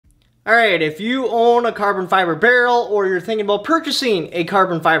Alright, if you own a carbon fiber barrel or you're thinking about purchasing a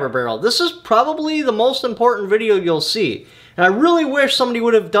carbon fiber barrel, this is probably the most important video you'll see. And I really wish somebody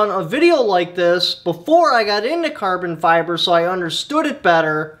would have done a video like this before I got into carbon fiber so I understood it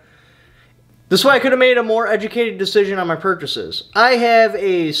better. This way I could have made a more educated decision on my purchases. I have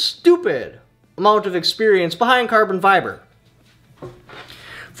a stupid amount of experience behind carbon fiber.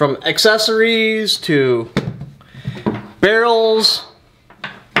 From accessories to barrels.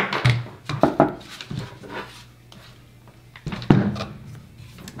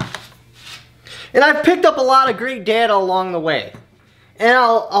 And I've picked up a lot of great data along the way. And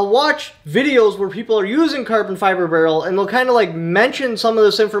I'll watch videos where people are using carbon fiber barrel and they'll kind of like mention some of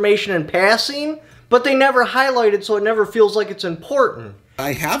this information in passing, but they never highlight it so it never feels like it's important.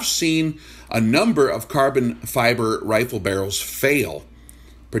 I have seen a number of carbon fiber rifle barrels fail,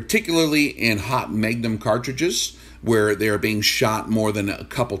 particularly in hot Magnum cartridges where they are being shot more than a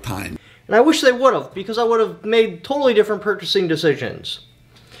couple times. And I wish they would have, because I would have made totally different purchasing decisions.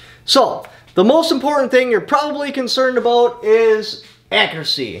 So, the most important thing you're probably concerned about is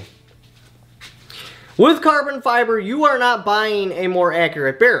accuracy. With carbon fiber, you are not buying a more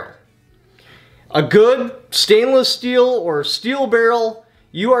accurate barrel. A good stainless steel or steel barrel,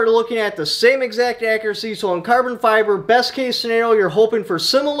 you are looking at the same exact accuracy. So in carbon fiber, best case scenario, you're hoping for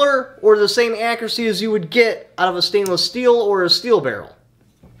similar or the same accuracy as you would get out of a stainless steel or a steel barrel.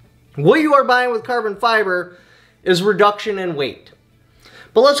 What you are buying with carbon fiber is reduction in weight.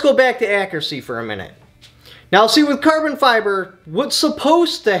 But let's go back to accuracy for a minute. Now see, with carbon fiber, what's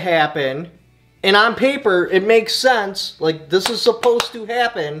supposed to happen, and on paper it makes sense, like this is supposed to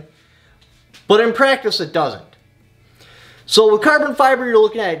happen, but in practice it doesn't. So with carbon fiber you're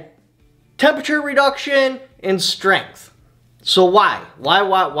looking at temperature reduction and strength. So why?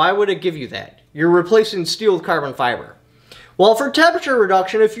 Why would it give you that? You're replacing steel with carbon fiber. Well, for temperature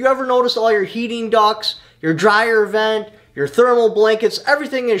reduction, if you ever notice all your heating ducts, your dryer vent, your thermal blankets,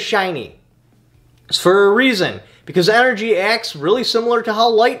 everything is shiny. It's for a reason, because energy acts really similar to how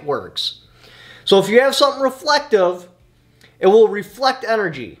light works. So if you have something reflective, it will reflect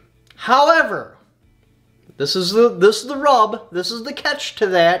energy. However, this is the rub, this is the catch to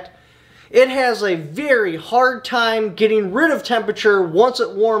that. It has a very hard time getting rid of temperature once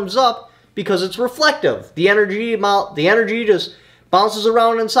it warms up because it's reflective. The energy just bounces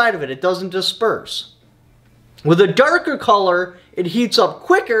around inside of it. It doesn't disperse. With a darker color, it heats up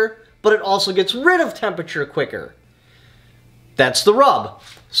quicker, but it also gets rid of temperature quicker. That's the rub.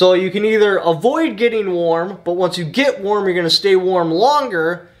 So you can either avoid getting warm, but once you get warm, you're going to stay warm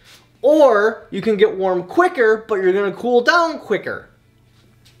longer, or you can get warm quicker, but you're going to cool down quicker.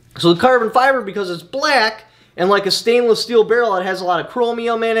 So the carbon fiber, because it's black, and like a stainless steel barrel, it has a lot of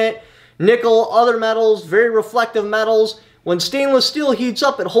chromium in it, nickel, other metals, very reflective metals. When stainless steel heats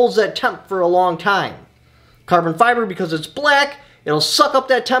up, it holds that temp for a long time. Carbon fiber, because it's black, it'll suck up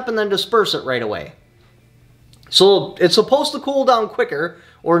that temp and then disperse it right away. So it's supposed to cool down quicker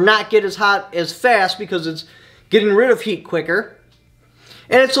or not get as hot as fast because it's getting rid of heat quicker.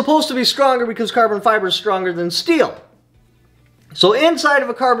 And it's supposed to be stronger because carbon fiber is stronger than steel. So inside of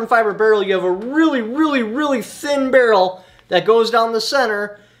a carbon fiber barrel, you have a really thin barrel that goes down the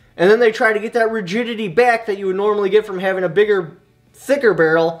center, and then they try to get that rigidity back that you would normally get from having a bigger, thicker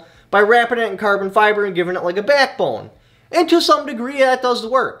barrel by wrapping it in carbon fiber and giving it like a backbone. And to some degree, that does the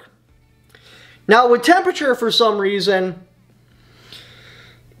work. Now, with temperature, for some reason,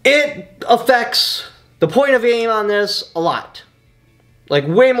 it affects the point of aim on this a lot. Like,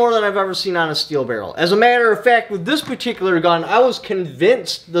 way more than I've ever seen on a steel barrel. As a matter of fact, with this particular gun, I was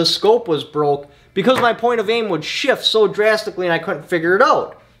convinced the scope was broke because my point of aim would shift so drastically and I couldn't figure it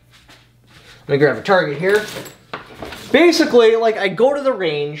out. Let me grab a target here. Basically, like, I go to the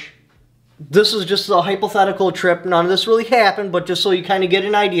range. This is just a hypothetical trip. None of this really happened, but just so you kind of get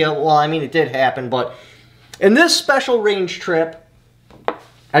an idea. Well, I mean, it did happen, but in this special range trip,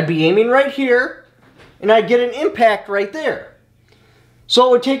 I'd be aiming right here, and I'd get an impact right there. So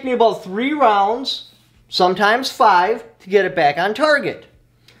it would take me about 3 rounds, sometimes 5, to get it back on target.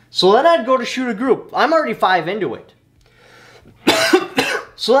 So then I'd go to shoot a group. I'm already 5 into it.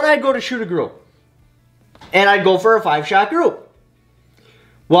 So then I'd go to shoot a group. And I'd go for a 5-shot group.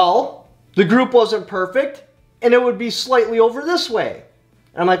 Well, the group wasn't perfect, and it would be slightly over this way.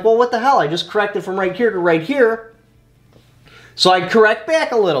 And I'm like, well, what the hell? I just corrected from right here to right here. So I'd correct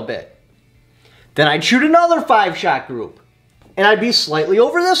back a little bit. Then I'd shoot another 5-shot group, and I'd be slightly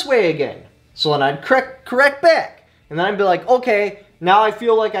over this way again. So then I'd correct back. And then I'd be like, okay, now I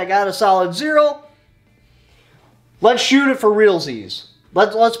feel like I got a solid 0. Let's shoot it for realsies.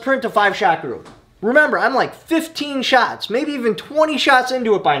 Let's print a 5-shot group. Remember, I'm like 15 shots, maybe even 20 shots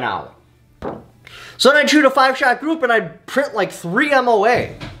into it by now. So then I'd shoot a 5-shot group and I'd print like 3 MOA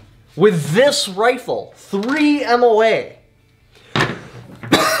with this rifle. 3 MOA.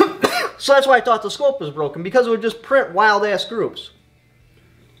 So that's why I thought the scope was broken, because it would just print wild-ass groups.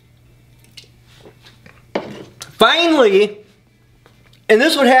 Finally, and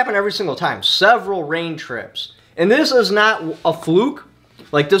this would happen every single time, several range trips. And this is not a fluke.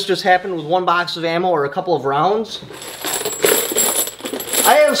 Like this just happened with 1 box of ammo or a couple of rounds.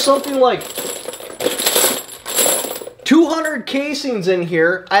 I have something like 200 casings in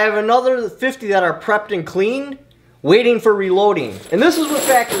here. I have another 50 that are prepped and cleaned, waiting for reloading. And this is with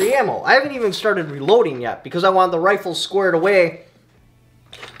factory ammo. I haven't even started reloading yet because I want the rifle squared away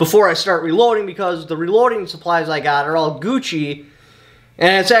before I start reloading, because the reloading supplies I got are all Gucci,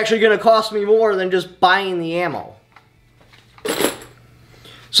 and it's actually going to cost me more than just buying the ammo.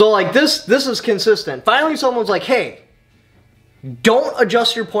 So like this is consistent. Finally someone's like, hey, don't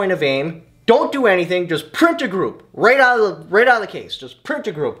adjust your point of aim. Don't do anything. Just print a group right out of the case. Just print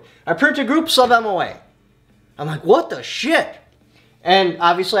a group. I print a group, sub MOA. I'm like, what the shit? And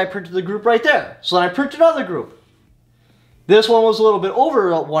obviously I printed the group right there. So then I printed another group. This one was a little bit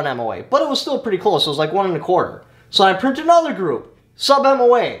over 1 MOA, but it was still pretty close. It was like 1 1/4. So I printed another group, sub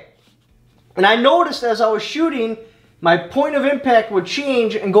MOA. And I noticed as I was shooting, my point of impact would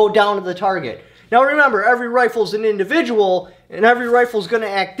change and go down to the target. Now remember, every rifle is an individual, and every rifle is going to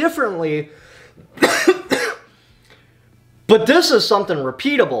act differently. But this is something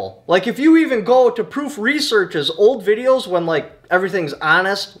repeatable. Like if you even go to Proof Research's old videos when like everything's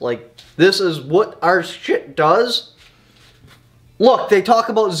honest, like this is what our shit does. Look, they talk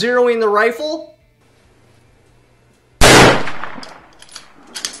about zeroing the rifle.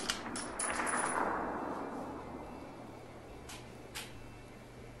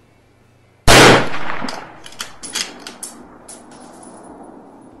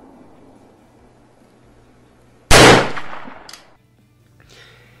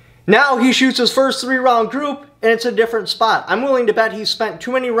 Now he shoots his first 3-round group, and it's a different spot. I'm willing to bet he spent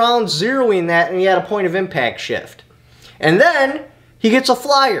too many rounds zeroing that, and he had a point of impact shift. And then he gets a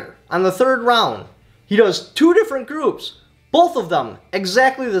flyer on the 3rd round. He does 2 different groups, both of them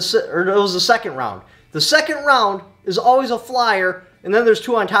exactly it was the 2nd round. The 2nd round is always a flyer, and then there's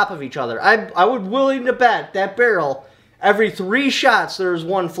 2 on top of each other. I would willing to bet that barrel, every 3 shots there's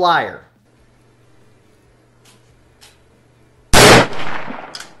 1 flyer.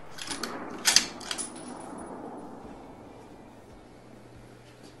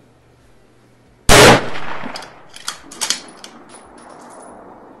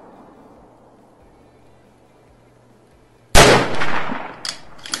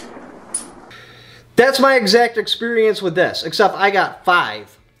 That's my exact experience with this, except I got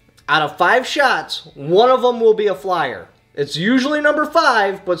 5. Out of 5 shots, 1 of them will be a flyer. It's usually number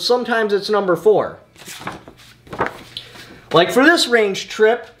 5, but sometimes it's number 4. Like for this range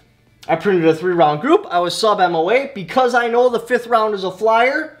trip, I printed a 3-round group. I was sub MOA. Because I know the 5th round is a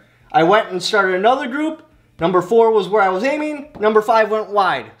flyer, I went and started another group. Number 4 was where I was aiming. Number 5 went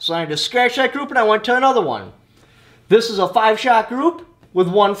wide. So I just scratched that group and I went to another one. This is a 5-shot group with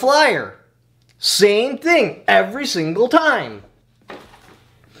 1 flyer. Same thing every single time.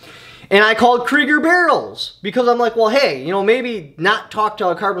 And I called Krieger Barrels because I'm like, well, hey, you know, maybe not talk to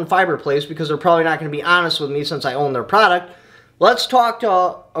a carbon fiber place because they're probably not going to be honest with me since I own their product. Let's talk to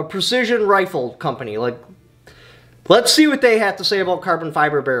a precision rifle company. Like, let's see what they have to say about carbon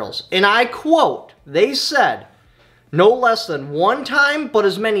fiber barrels. And I quote, they said, no less than 1 time, but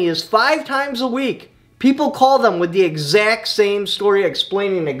as many as 5 times a week, people call them with the exact same story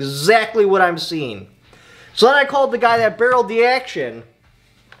explaining exactly what I'm seeing. So then I called the guy that barreled the action,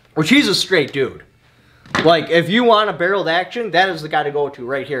 which he's a straight dude. Like, if you want a barreled action, that is the guy to go to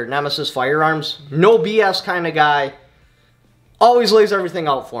right here. Nemesis Firearms. No BS kind of guy. Always lays everything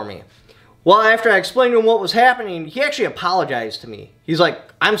out for me. Well, after I explained to him what was happening, he actually apologized to me. He's like,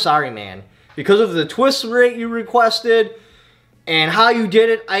 I'm sorry, man. Because of the twist rate you requested and how you did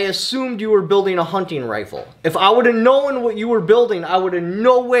it, I assumed you were building a hunting rifle. If I would have known what you were building, I would have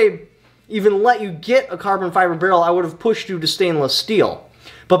no way even let you get a carbon fiber barrel. I would have pushed you to stainless steel.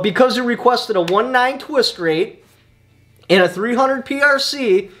 But because you requested a 1.9 twist rate and a 300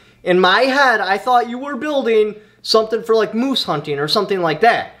 PRC, in my head, I thought you were building something for like moose hunting or something like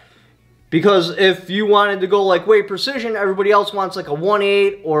that. Because if you wanted to go like way precision, everybody else wants like a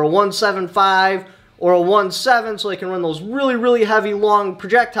 1.8 or a 1.75 or a 1.7 so they can run those really, really heavy long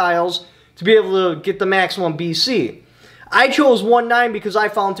projectiles to be able to get the maximum BC. I chose 1.9 because I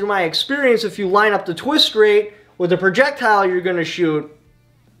found through my experience if you line up the twist rate with the projectile you're going to shoot,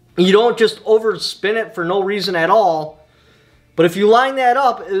 you don't just overspin it for no reason at all, But if you line that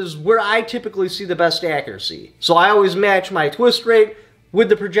up is where I typically see the best accuracy. So I always match my twist rate with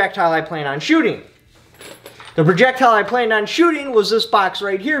the projectile I plan on shooting. The projectile I planned on shooting was this box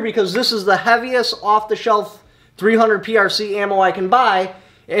right here because this is the heaviest off-the-shelf 300 PRC ammo I can buy,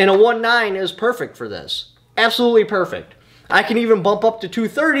 and a 1.9 is perfect for this. Absolutely perfect. I can even bump up to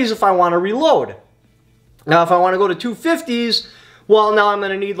 230s if I want to reload. Now if I want to go to 250s, well now I'm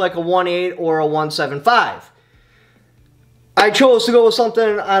going to need like a 1.8 or a 1.75. I chose to go with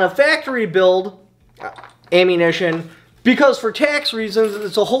something on a factory build ammunition because for tax reasons,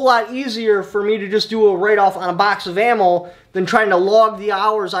 it's a whole lot easier for me to just do a write-off on a box of ammo than trying to log the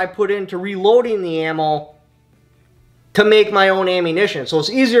hours I put into reloading the ammo to make my own ammunition. So it's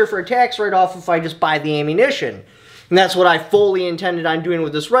easier for a tax write-off if I just buy the ammunition. And that's what I fully intended on doing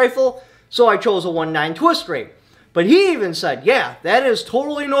with this rifle, so I chose a 1.9 twist rate. But he even said, yeah, that is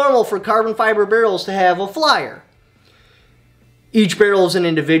totally normal for carbon fiber barrels to have a flyer. Each barrel is an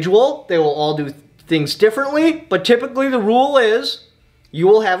individual. They will all do things differently, but typically the rule is you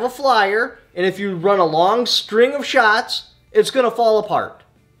will have a flyer, and if you run a long string of shots, it's going to fall apart.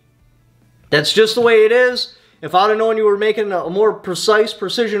 That's just the way it is. If I would have known you were making a more precise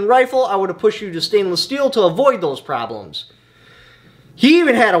precision rifle, I would have pushed you to stainless steel to avoid those problems. He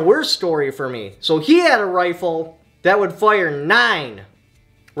even had a worse story for me. So he had a rifle that would fire 9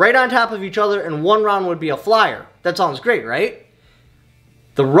 right on top of each other, and 1 round would be a flyer. That sounds great, right?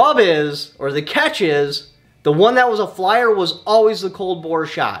 The rub is, or the catch is, the one that was a flyer was always the cold bore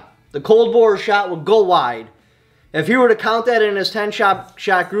shot. The cold bore shot would go wide. If he were to count that in his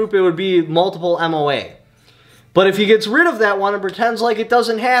 10-shot group, it would be multiple MOA. But if he gets rid of that one and pretends like it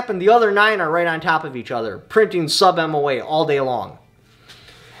doesn't happen, the other 9 are right on top of each other, printing sub-MOA all day long.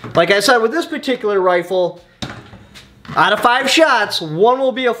 Like I said, with this particular rifle, out of 5 shots, 1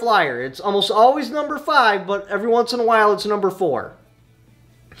 will be a flyer. It's almost always number 5, but every once in a while it's number 4.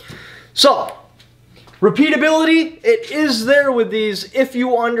 So, repeatability, it is there with these if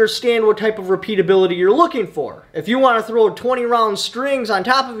you understand what type of repeatability you're looking for. If you want to throw 20 round strings on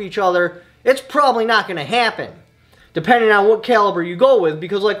top of each other, it's probably not going to happen, depending on what caliber you go with,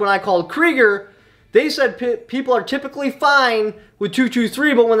 because like when I called Krieger, they said people are typically fine with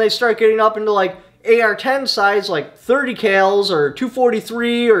 223, but when they start getting up into like AR-10 size, like 30 cals or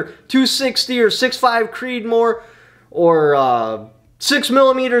 243 or 260 or 6.5 Creedmoor or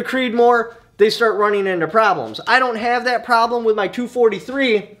 6mm Creedmoor, they start running into problems. I don't have that problem with my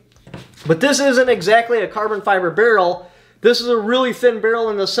 243, but this isn't exactly a carbon fiber barrel. This is a really thin barrel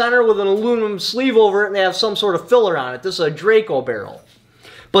in the center with an aluminum sleeve over it, and they have some sort of filler on it. This is a Draco barrel.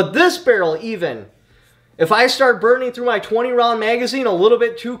 But this barrel even, if I start burning through my 20 round magazine a little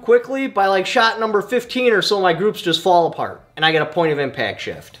bit too quickly, by like shot number 15 or so, my groups just fall apart, and I get a point of impact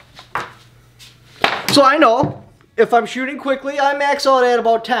shift. So I know, if I'm shooting quickly, I max out at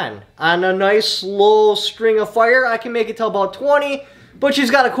about 10. On a nice slow string of fire, I can make it to about 20, but she's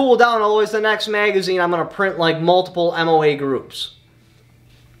got to cool down, otherwise the next magazine I'm going to print like multiple MOA groups.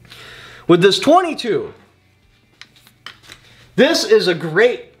 With this 22, this is a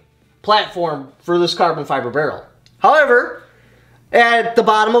great platform for this carbon fiber barrel. However, at the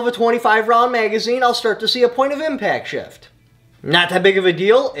bottom of a 25 round magazine, I'll start to see a point of impact shift. Not that big of a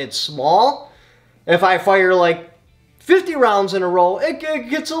deal, it's small. If I fire like 50 rounds in a row, it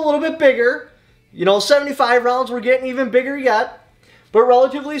gets a little bit bigger. You know, 75 rounds, we're getting even bigger yet. But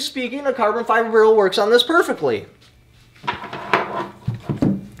relatively speaking, a carbon fiber barrel works on this perfectly.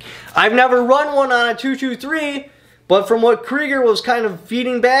 I've never run one on a 223, but from what Krieger was kind of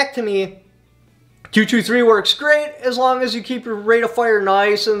feeding back to me, 223 works great as long as you keep your rate of fire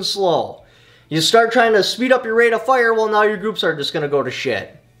nice and slow. You start trying to speed up your rate of fire, well now your groups are just going to go to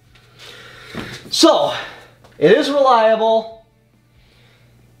shit. So, it is reliable,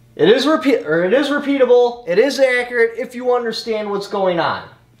 it is repeatable, it is accurate if you understand what's going on.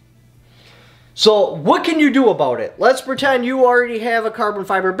 So what can you do about it? Let's pretend you already have a carbon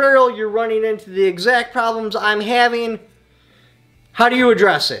fiber barrel, you're running into the exact problems I'm having. How do you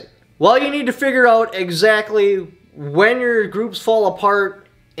address it? Well, you need to figure out exactly when your groups fall apart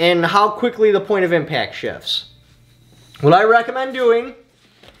and how quickly the point of impact shifts. What I recommend doing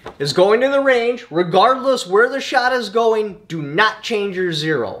is going to the range, regardless where the shot is going, do not change your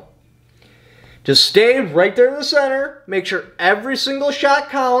zero. Just stay right there in the center, make sure every single shot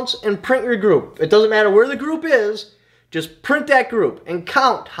counts, and print your group. It doesn't matter where the group is, just print that group and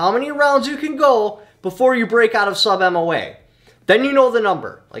count how many rounds you can go before you break out of sub-MOA. Then you know the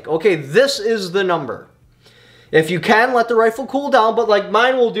number. Like, okay, this is the number. If you can, let the rifle cool down, but like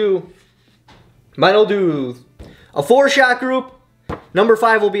mine will do a 4-shot group. Number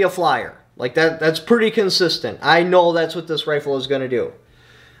 5 will be a flyer. Like that's pretty consistent. I know that's what this rifle is going to do.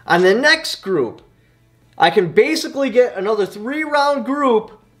 On the next group, I can basically get another 3-round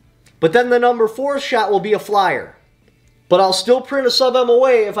group, but then the number 4 shot will be a flyer. But I'll still print a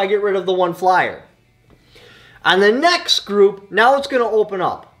sub-MOA if I get rid of the 1 flyer. On the next group, now it's going to open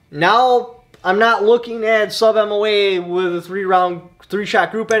up. Now I'm not looking at sub-MOA with a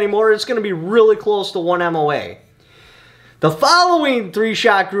 3-shot group anymore. It's going to be really close to 1 MOA. The following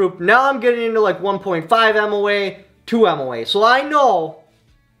 3-shot group, now I'm getting into like 1.5 MOA, 2 MOA. So I know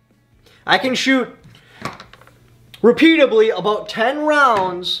I can shoot repeatably about 10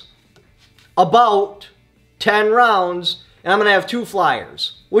 rounds, and I'm going to have 2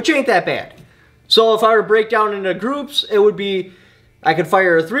 flyers, which ain't that bad. So if I were to break down into groups, it would be, I could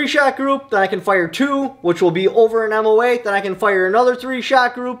fire a 3-shot group, then I can fire 2, which will be over an MOA, then I can fire another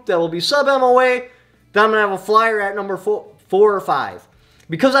 3-shot group that will be sub-MOA, then I'm going to have a flyer at number 4 or 5.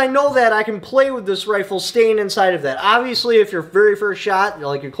 Because I know that I can play with this rifle staying inside of that. Obviously, if your very first shot,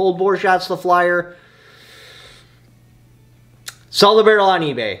 like your cold bore shot's the flyer, sell the barrel on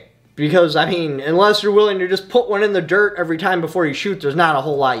eBay. Because, I mean, unless you're willing to just put one in the dirt every time before you shoot, there's not a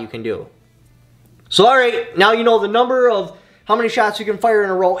whole lot you can do. So, alright, now you know the number of how many shots you can fire in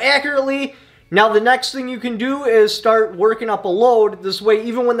a row accurately. Now the next thing you can do is start working up a load. This way,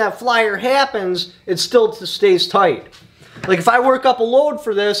 even when that flyer happens, it still stays tight. Like if I work up a load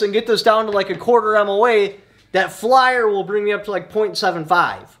for this and get this down to like a 1/4 MOA, that flyer will bring me up to like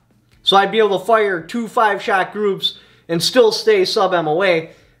 0.75. So I'd be able to fire 2 5-shot groups and still stay sub-MOA.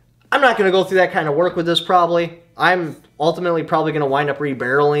 I'm not going to go through that kind of work with this probably. I'm ultimately probably going to wind up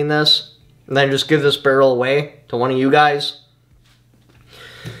rebarreling this and then just give this barrel away to one of you guys.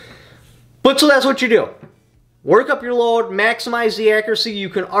 But so that's what you do. Work up your load, maximize the accuracy you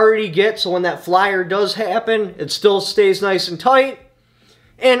can already get so when that flyer does happen, it still stays nice and tight.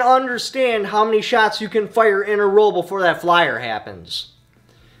 And understand how many shots you can fire in a row before that flyer happens.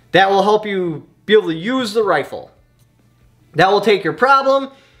 That will help you be able to use the rifle. That will take your problem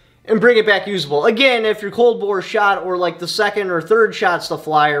and bring it back usable. Again, if your cold bore shot or like the 2nd or 3rd shot's the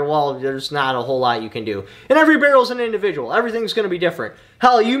flyer, well, there's not a whole lot you can do. And every barrel's an individual. Everything's going to be different.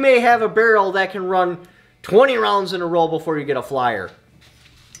 Hell, you may have a barrel that can run 20 rounds in a row before you get a flyer.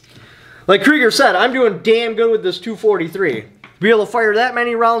 Like Krieger said, I'm doing damn good with this 243. Be able to fire that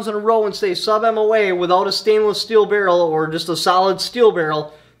many rounds in a row and stay sub-MOA without a stainless steel barrel or just a solid steel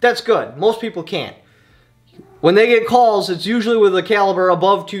barrel, that's good. Most people can't. When they get calls, it's usually with a caliber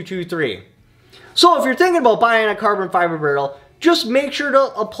above 223. So if you're thinking about buying a carbon fiber barrel, just make sure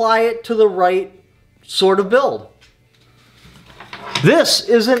to apply it to the right sort of build. This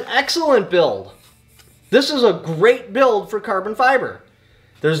is an excellent build. This is a great build for carbon fiber.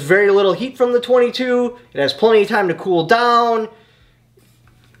 There's very little heat from the 22. It has plenty of time to cool down.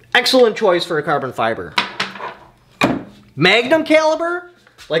 Excellent choice for a carbon fiber. Magnum caliber?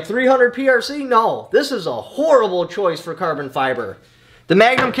 Like 300 PRC? No, this is a horrible choice for carbon fiber. The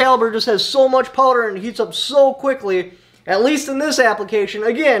Magnum caliber just has so much powder and heats up so quickly, at least in this application.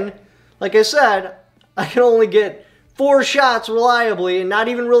 Again, like I said, I can only get 4 shots reliably, and not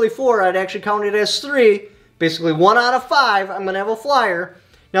even really 4, I'd actually count it as 3. Basically 1 out of 5, I'm going to have a flyer.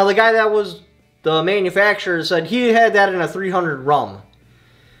 Now the guy that was the manufacturer said he had that in a 300 rum.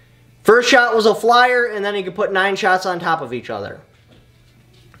 First shot was a flyer, and then he could put 9 shots on top of each other.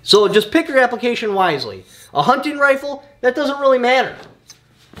 So just pick your application wisely. A hunting rifle, that doesn't really matter.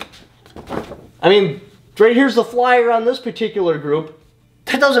 I mean, right here's the flyer on this particular group.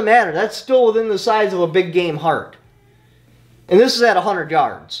 That doesn't matter. That's still within the size of a big game heart. And this is at 100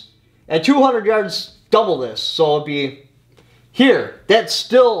 yards. At 200 yards, double this. So it'd be here. That's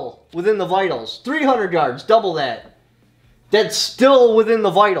still within the vitals. 300 yards, double that. That's still within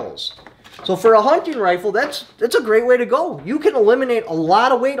the vitals. So for a hunting rifle, that's a great way to go. You can eliminate a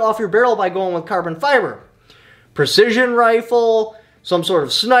lot of weight off your barrel by going with carbon fiber. Precision rifle, some sort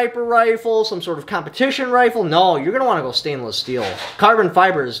of sniper rifle, some sort of competition rifle. No, you're going to want to go stainless steel. Carbon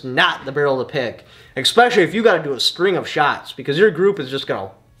fiber is not the barrel to pick. Especially if you got to do a string of shots, because your group is just going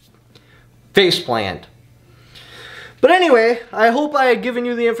to face plant. But anyway, I hope I had given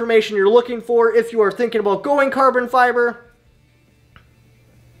you the information you're looking for if you are thinking about going carbon fiber.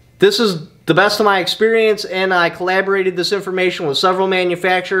 This is the best of my experience, and I collaborated this information with several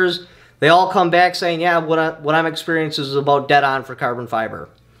manufacturers. They all come back saying, yeah, what I'm experiencing is about dead on for carbon fiber.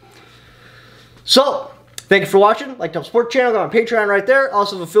 So, thank you for watching. Like to support the channel, go on Patreon right there.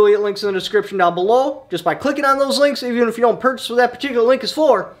 Also have affiliate links in the description down below. Just by clicking on those links, even if you don't purchase what that particular link is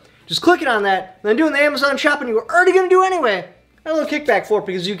for, just clicking on that, and then doing the Amazon shopping you were already going to do anyway. A little kickback for it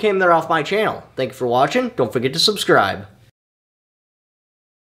because you came there off my channel. Thank you for watching. Don't forget to subscribe.